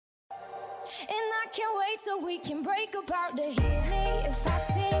I can't wait till we can break apart to hear me if I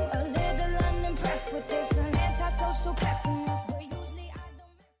seem a little unimpressed with this. An antisocial pessimist, but usually I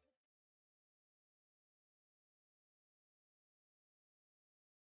don't mess.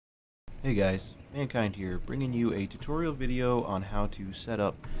 Hey guys, Mankind here, bringing you a tutorial video on how to set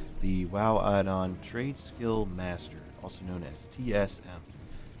up the WoW add-on Trade Skill Master, also known as TSM.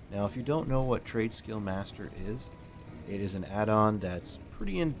 Now if you don't know what Trade Skill Master is, it is an add-on that's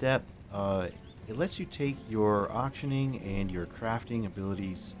pretty in-depth. It lets you take your auctioning and your crafting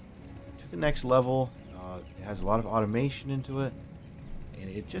abilities to the next level. It has a lot of automation into it, and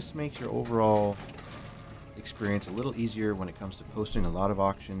it just makes your overall experience a little easier when it comes to posting a lot of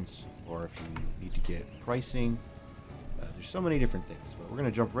auctions, or if you need to get pricing. There's so many different things, but we're going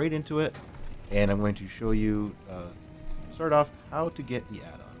to jump right into it, and I'm going to show you start off how to get the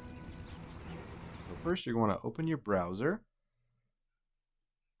add-on. So first you're going to open your browser,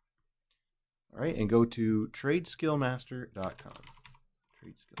 alright, and go to tradeskillmaster.com.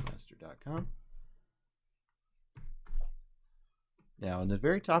 tradeskillmaster.com. Now, in the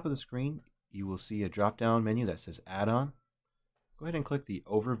very top of the screen, you will see a drop-down menu that says Add-on. Go ahead and click the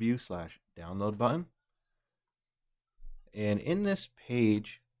Overview/Download button. And in this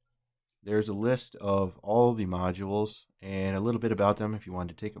page, there's a list of all the modules and a little bit about them if you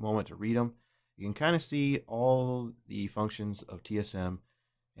wanted to take a moment to read them. You can kind of see all the functions of TSM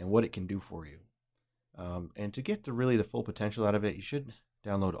and what it can do for you. And to get really the full potential out of it, you should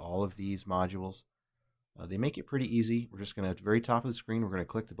download all of these modules. They make it pretty easy. We're just going to, at the very top of the screen, we're going to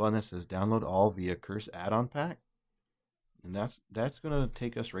click the button that says Download All via Curse Add-on Pack. And that's going to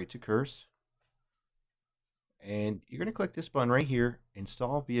take us right to Curse. And you're going to click this button right here,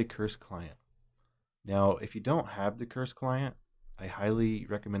 Install via Curse Client. Now, if you don't have the Curse Client, I highly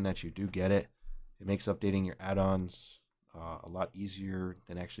recommend that you do get it. It makes updating your add-ons a lot easier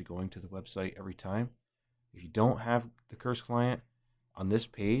than actually going to the website every time. If you don't have the Curse Client, on this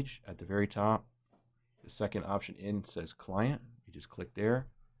page at the very top, the second option in says Client. You just click there,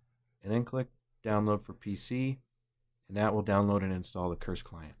 and then click Download for PC, and that will download and install the Curse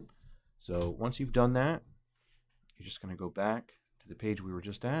Client. So once you've done that, you're just going to go back to the page we were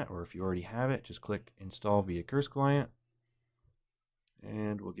just at, or if you already have it, just click Install via Curse Client,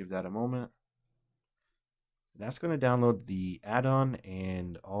 and we'll give that a moment. That's going to download the add-on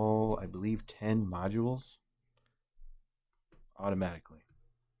and all, I believe, 10 modules automatically.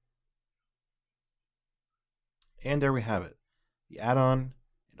 And there we have it. The add-on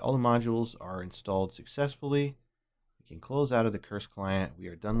and all the modules are installed successfully. We can close out of the Curse Client. We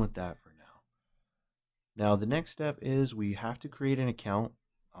are done with that for now. Now the next step is we have to create an account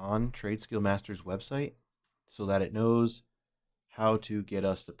on Trade Skill Master's website so that it knows how to get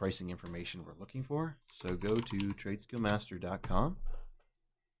us the pricing information we're looking for. So go to tradeskillmaster.com. On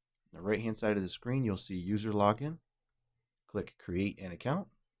the right hand side of the screen, you'll see User Login. Click Create an Account.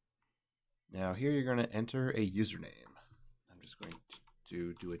 Now here you're going to enter a username. I'm just going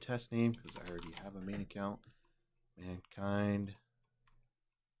to do a test name because I already have a main account. Mankind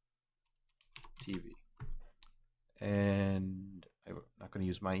TV. And I'm not going to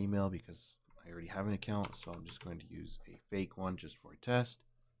use my email because I already have an account, so I'm just going to use a fake one just for a test.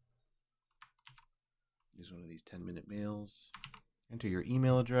 Use one of these 10-minute mails. Enter your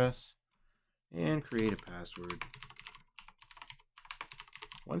email address and create a password.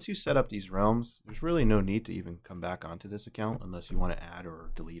 Once you set up these realms, there's really no need to even come back onto this account unless you want to add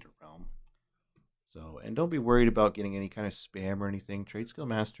or delete a realm. So, and don't be worried about getting any kind of spam or anything. Trade Skill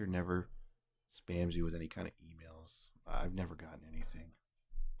Master never spams you with any kind of emails. I've never gotten anything.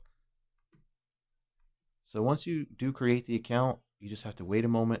 So once you do create the account, you just have to wait a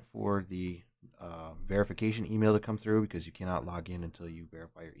moment for the verification email to come through because you cannot log in until you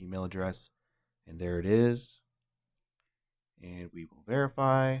verify your email address. And there it is. And we will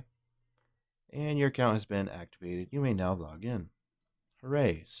verify, and your account has been activated. You may now log in.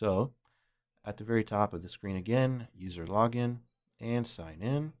 Hooray! So at the very top of the screen again, user login and sign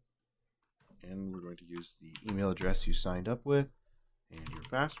in. And we're going to use the email address you signed up with and your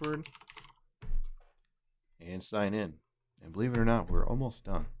password and sign in. And believe it or not, we're almost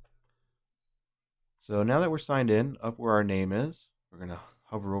done. So now that we're signed in, up where our name is, we're going to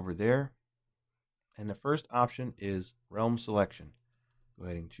hover over there. And the first option is realm selection. Go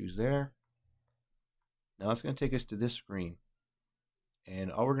ahead and choose there. Now it's going to take us to this screen. And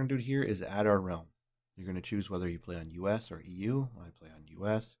all we're going to do here is add our realm. You're going to choose whether you play on US or EU. I play on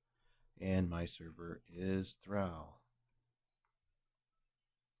US. And my server is Thrall.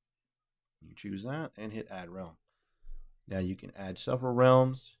 You choose that and hit Add Realm. Now you can add several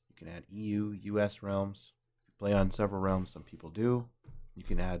realms. You can add EU, US realms. If you play on several realms, some people do. You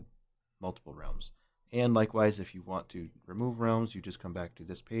can add multiple realms. And likewise, if you want to remove realms, you just come back to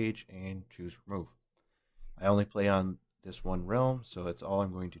this page and choose remove. I only play on this one realm, so it's all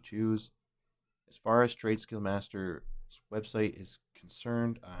I'm going to choose. As far as Trade Skill Master's website is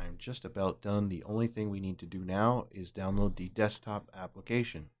concerned, I'm just about done. The only thing we need to do now is download the desktop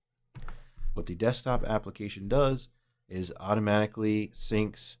application. What the desktop application does is automatically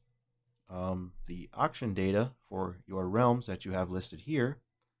syncs the auction data for your realms that you have listed here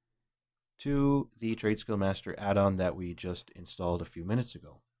to the Trade Skill Master add-on that we just installed a few minutes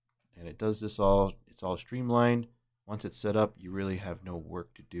ago. And it does this all, it's all streamlined. Once it's set up, you really have no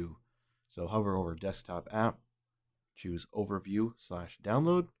work to do. So hover over Desktop App, choose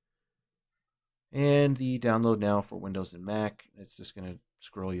Overview/Download, and the download now for Windows and Mac, it's just going to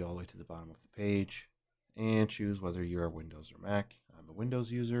scroll you all the way to the bottom of the page, and choose whether you're Windows or Mac. I'm a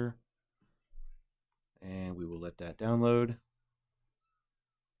Windows user, and we will let that download.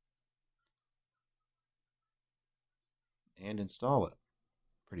 And install it.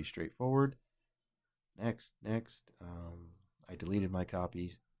 Pretty straightforward. Next. I deleted my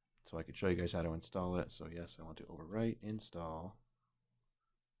copy so I could show you guys how to install it. So yes, I want to overwrite, install,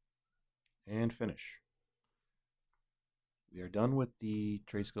 and finish. We are done with the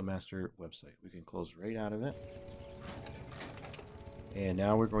Trade Skill Master website. We can close right out of it. And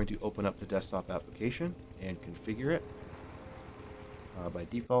now we're going to open up the desktop application and configure it. By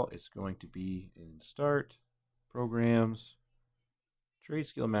default, it's going to be in Start, Programs, Trade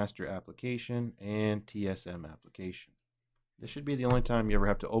Skill Master Application, and TSM Application. This should be the only time you ever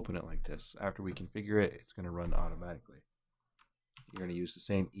have to open it like this. After we configure it, it's going to run automatically. You're going to use the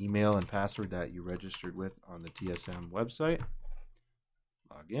same email and password that you registered with on the TSM website.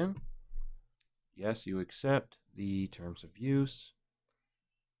 Log in. Yes, you accept the terms of use.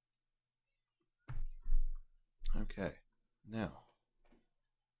 Okay, now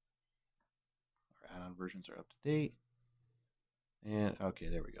our add-on versions are up to date. And okay,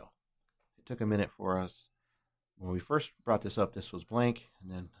 there we go. It took a minute for us. When we first brought this up, this was blank, and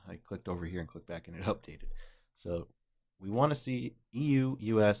then I clicked over here and clicked back and it updated. So we want to see EU,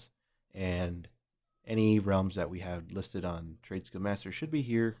 US, and any realms that we have listed on Trade Skill Master should be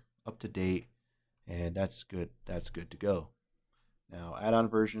here, up to date, and that's good. That's good to go. Now, add-on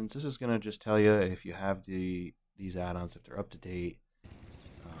versions. This is going to just tell you if you have these add-ons, if they're up to date.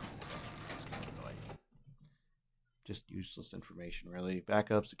 It's kind of annoying. Just useless information, really.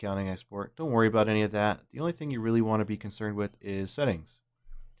 Backups, accounting, export. Don't worry about any of that. The only thing you really want to be concerned with is settings.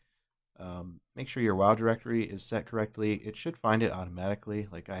 Make sure your WoW directory is set correctly. It should find it automatically.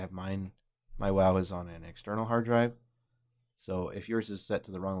 Like I have mine. My WoW is on an external hard drive. So if yours is set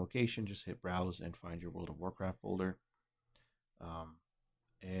to the wrong location, just hit Browse and find your World of Warcraft folder.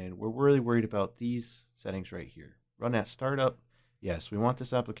 And we're really worried about these settings right here. Run at startup. Yes, we want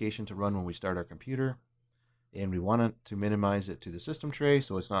this application to run when we start our computer. And we want it to minimize it to the system tray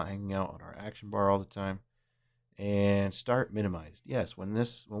so it's not hanging out on our action bar all the time. And start minimized. Yes, when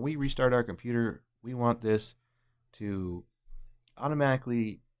we restart our computer, we want this to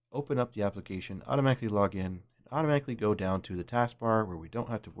automatically open up the application, automatically log in, and automatically go down to the taskbar where we don't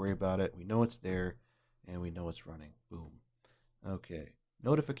have to worry about it. We know it's there and we know it's running. Boom. Okay.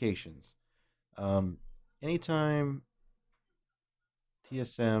 Notifications. Anytime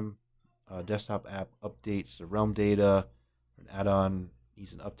TSM desktop app updates the realm data, or an add-on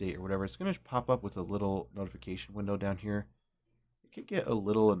needs an update or whatever, it's going to pop up with a little notification window down here. It can get a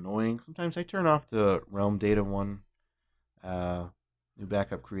little annoying. Sometimes I turn off the realm data one. New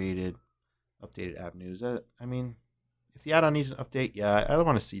backup created, updated app news. I mean, if the add-on needs an update, yeah, I don't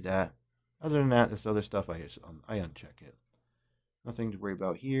want to see that. Other than that, this other stuff, I uncheck it. Nothing to worry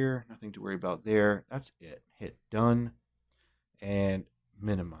about here, nothing to worry about there. That's it. Hit done and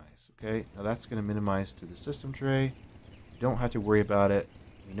minimize. Okay, now that's going to minimize to the system tray. You don't have to worry about it.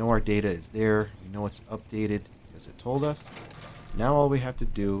 We know our data is there. We know it's updated because it told us. Now all we have to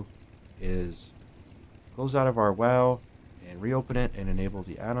do is close out of our WoW and reopen it and enable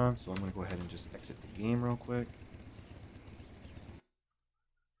the add-on. So I'm going to go ahead and just exit the game real quick.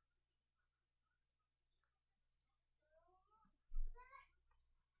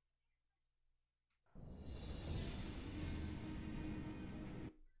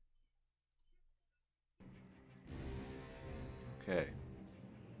 Okay.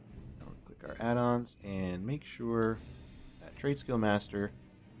 Now we'll click our add-ons and make sure that Trade Skill Master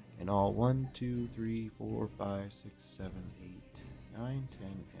and all 1, 2, 3, 4, 5, 6, 7, 8, 9, 10,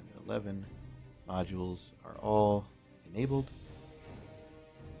 and 11 modules are all enabled.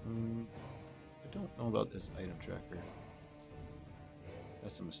 I don't know about this item tracker.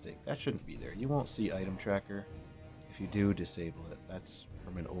 That's a mistake. That shouldn't be there. You won't see item tracker If you do, disable it. That's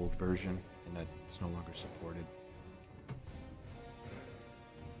from an old version, and that's no longer supported.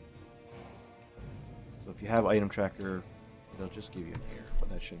 So if you have item tracker, it'll just give you an error, but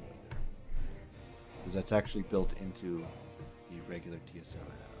that shouldn't be there, because that's actually built into the regular TSM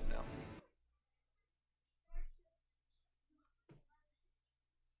add-on now.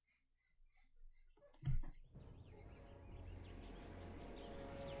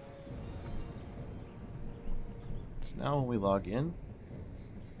 So now when we log in,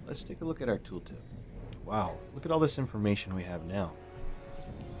 let's take a look at our tooltip. Wow, look at all this information we have now.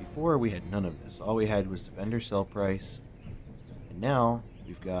 Before we had none of this. All we had was the vendor sell price, and now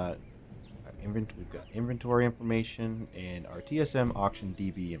we've got inventory information and our TSM auction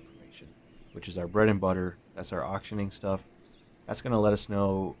DB information, which is our bread and butter. That's our auctioning stuff. That's going to let us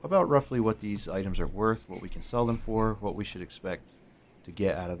know about roughly what these items are worth, what we can sell them for, what we should expect to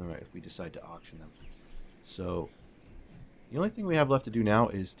get out of them if we decide to auction them. So the only thing we have left to do now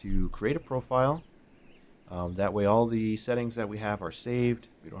is to create a profile. That way all the settings that we have are saved.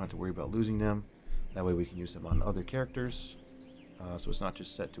 We don't have to worry about losing them. That way we can use them on other characters. So it's not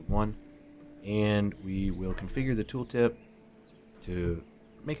just set to one. And we will configure the tooltip to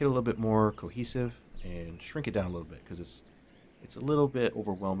make it a little bit more cohesive and shrink it down a little bit, because it's a little bit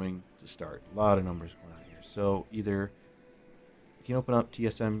overwhelming to start. A lot of numbers going on here. So either you can open up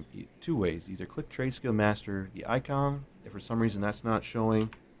TSM two ways. Either click Trade Skill Master, the icon. If for some reason that's not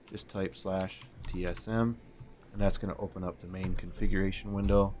showing, just type /TSM, and that's going to open up the main configuration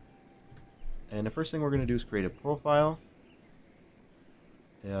window. And the first thing we're going to do is create a profile.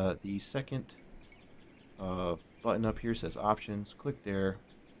 The second button up here says Options. Click there.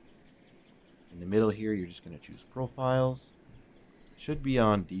 In the middle here, you're just going to choose Profiles. It should be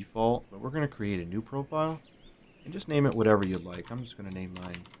on default, but we're going to create a new profile and just name it whatever you'd like. I'm just going to name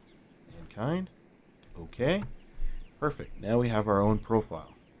mine Mankind. Okay. Perfect. Now we have our own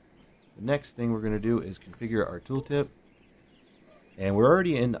profile. The next thing we're going to do is configure our tooltip. And we're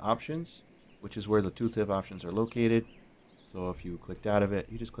already in Options, which is where the tooltip options are located. So if you clicked out of it,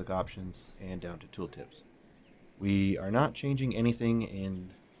 you just click Options and down to Tooltips. We are not changing anything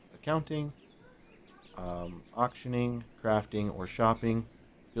in accounting, auctioning, crafting, or shopping.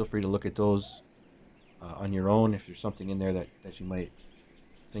 Feel free to look at those on your own if there's something in there that you might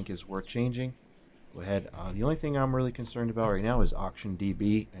think is worth changing. Go ahead. The only thing I'm really concerned about right now is Auction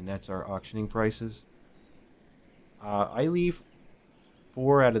DB, and that's our auctioning prices. I leave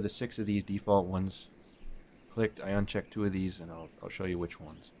 4 out of the 6 of these default ones clicked. I unchecked 2 of these, and I'll show you which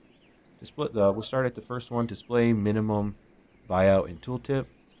ones. We'll start at the first one, display minimum buyout in tooltip.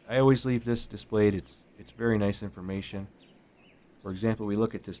 I always leave this displayed. It's very nice information. For example, we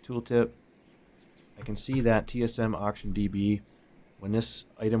look at this tooltip. I can see that TSM auction DB, when this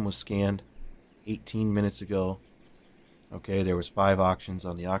item was scanned 18 minutes ago, okay, there was 5 auctions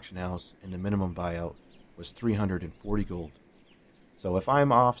on the auction house, and the minimum buyout was 340 gold. So if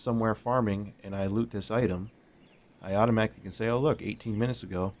I'm off somewhere farming and I loot this item, I automatically can say, oh look, 18 minutes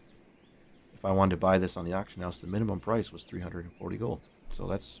ago, if I wanted to buy this on the auction house, the minimum price was 340 gold. So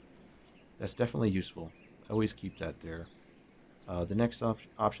that's definitely useful. I always keep that there. The next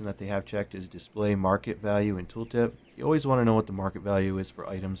option that they have checked is display market value in tooltip. You always want to know what the market value is for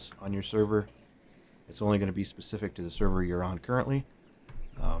items on your server. It's only going to be specific to the server you're on currently.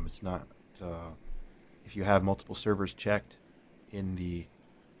 It's not, if you have multiple servers checked in the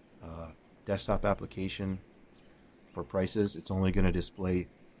desktop application for prices, it's only going to display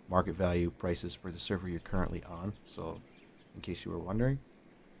market value prices for the server you're currently on. So in case you were wondering.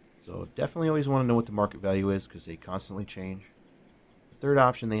 So definitely always want to know what the market value is, because they constantly change. The third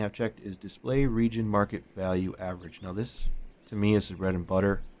option they have checked is display region market value average. Now this to me is the bread and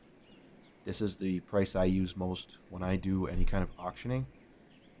butter. This is the price I use most when I do any kind of auctioning.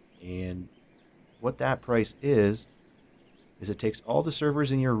 And what that price is it takes all the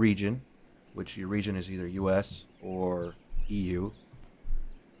servers in your region, which your region is either US or EU,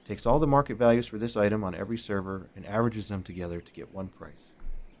 takes all the market values for this item on every server and averages them together to get one price.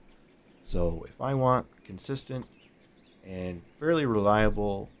 So if I want consistent and fairly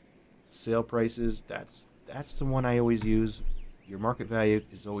reliable sale prices, that's the one I always use. Your market value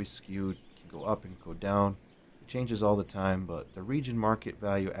is always skewed. It can go up and go down. It changes all the time, but the region market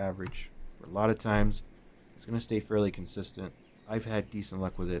value average for a lot of times it's going to stay fairly consistent. I've had decent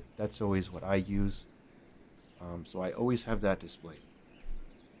luck with it. That's always what I use. So I always have that displayed.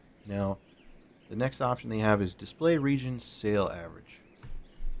 Now, the next option they have is display region sale average.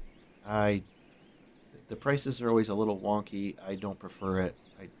 The prices are always a little wonky. I don't prefer it.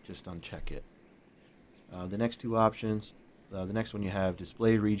 I just uncheck it. The next 2 options, the next one you have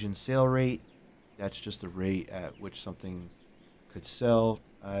display region sale rate. That's just the rate at which something could sell.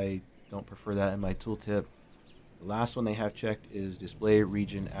 I don't prefer that in my tooltip. The last one they have checked is display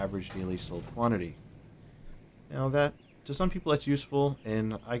region average daily sold quantity. Now that, to some people that's useful,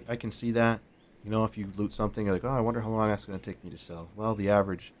 and I can see that. You know, if you loot something, you're like, oh, I wonder how long that's going to take me to sell. Well, the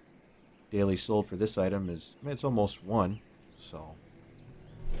average daily sold for this item is, I mean, it's almost 1, so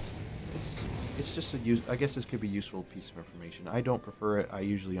it's just a I guess this could be a useful piece of information. I don't prefer it. I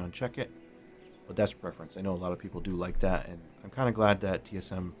usually uncheck it, but that's preference. I know a lot of people do like that, and I'm kind of glad that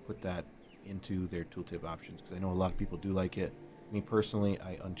TSM put that into their tooltip options, because I know a lot of people do like it. Me personally,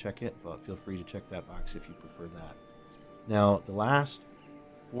 I uncheck it, but feel free to check that box if you prefer that. Now, the last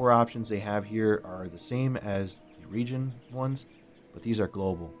 4 options they have here are the same as the region ones, but these are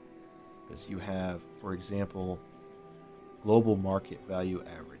global. Because you have, for example, global market value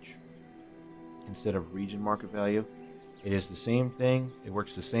average instead of region market value. It is the same thing. It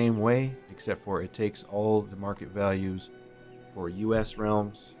works the same way, except for it takes all the market values for US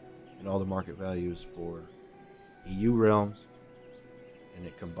realms and all the market values for EU realms, and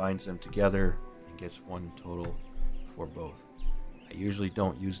it combines them together and gets one total for both. I usually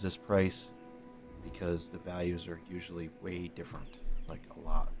don't use this price because the values are usually way different, like a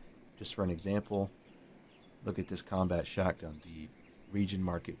lot. Just for an example, look at this combat shotgun. The region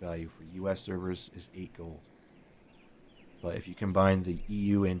market value for US servers is 8 gold. But if you combine the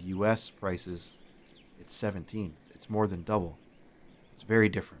EU and US prices, it's 17. It's more than double. It's very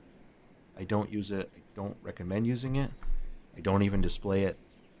different. I don't use it. I don't recommend using it. I don't even display it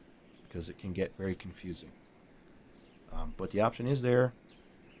because it can get very confusing. But the option is there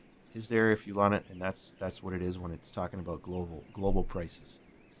if you want it, and that's what it is when it's talking about global prices.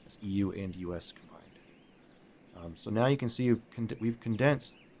 That's EU and US combined. So now you can see we've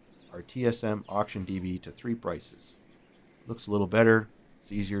condensed our TSM auction DB to 3 prices. Looks a little better.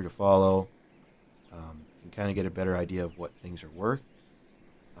 It's easier to follow. You can kind of get a better idea of what things are worth.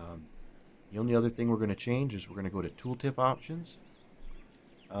 The only other thing we're going to change is we're going to go to tooltip options.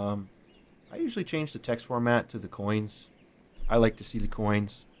 I usually change the text format to the coins. I like to see the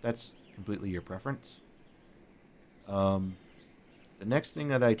coins. That's completely your preference. The next thing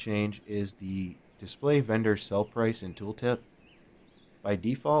that I change is the display vendor sell price in tooltip. By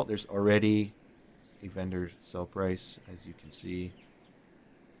default, there's already a vendor sell price, as you can see.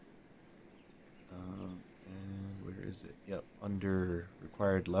 And where is it? Yep, under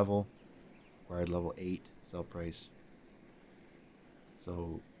required level 8 sell price.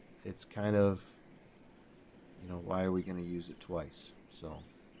 So it's kind of, why are we going to use it twice? So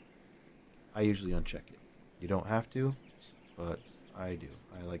I usually uncheck it. You don't have to, but I do.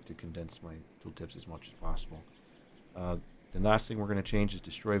 I like to condense my tooltips as much as possible. The last thing we're going to change is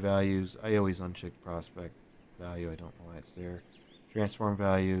destroy values. I always uncheck prospect value. I don't know why it's there. Transform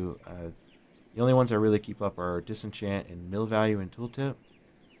value. The only ones I really keep up are disenchant and mill value in tooltip.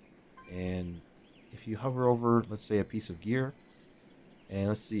 And if you hover over, let's say, a piece of gear, and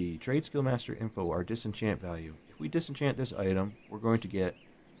let's see, trade skill master info, our disenchant value. If we disenchant this item, we're going to get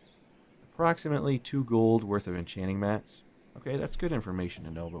approximately 2 gold worth of enchanting mats. Okay, that's good information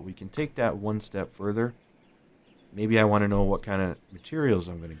to know, but we can take that one step further. Maybe I want to know what kind of materials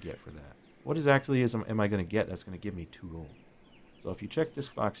I'm going to get for that. What exactly am I going to get that's going to give me 2 gold? So if you check this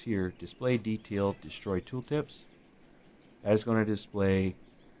box here, display detailed destroy tooltips, that is going to display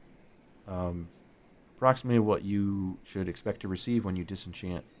approximately what you should expect to receive when you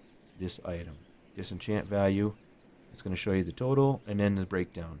disenchant this item. Disenchant value, it's going to show you the total, and then the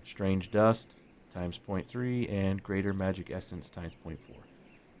breakdown. Strange dust times 0.3 and greater magic essence times 0.4.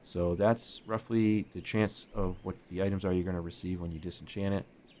 So that's roughly the chance of what the items are you're going to receive when you disenchant it.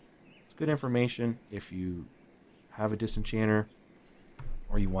 It's good information if you have a disenchanter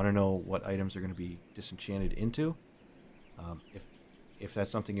or you want to know what items are going to be disenchanted into. If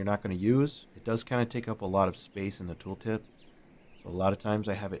that's something you're not going to use, it does kind of take up a lot of space in the tooltip. So a lot of times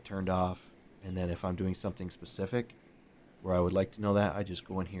I have it turned off, and then if I'm doing something specific where I would like to know that, I just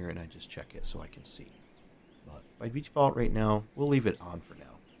go in here and I just check it so I can see. But by default right now, we'll leave it on for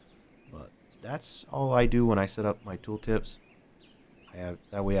now. But that's all I do when I set up my tooltips.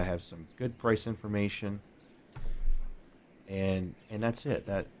 That way I have some good price information, and that's it.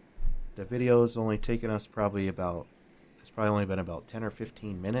 The video has only taken us probably only been about 10 or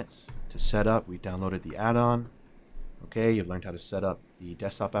 15 minutes to set up. We downloaded the add-on. Okay, you've learned how to set up the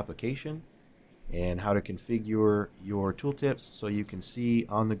desktop application and how to configure your tooltips so you can see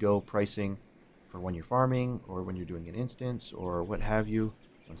on-the-go pricing for when you're farming or when you're doing an instance or what have you.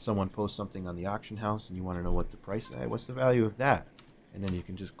 When someone posts something on the auction house and you want to know what the price is, what's the value of that? And then you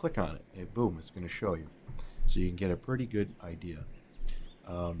can just click on it and boom, it's going to show you. So you can get a pretty good idea.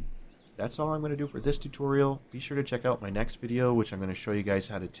 that's all I'm going to do for this tutorial. Be sure to check out my next video, which I'm going to show you guys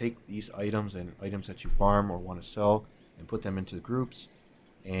how to take these items and items that you farm or want to sell and put them into the groups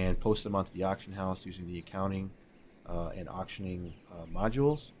and post them onto the auction house using the accounting and auctioning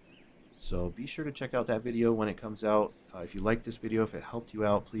modules. So be sure to check out that video when it comes out. If you like this video, if it helped you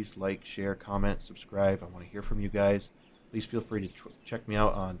out, please like, share, comment, subscribe. I want to hear from you guys. Please feel free to check me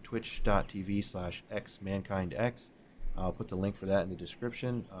out on twitch.tv/xmankindx. I'll put the link for that in the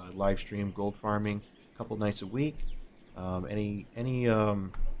description. Live stream gold farming a couple nights a week. Any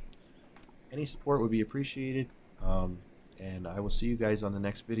support would be appreciated. And I will see you guys on the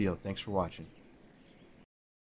next video. Thanks for watching.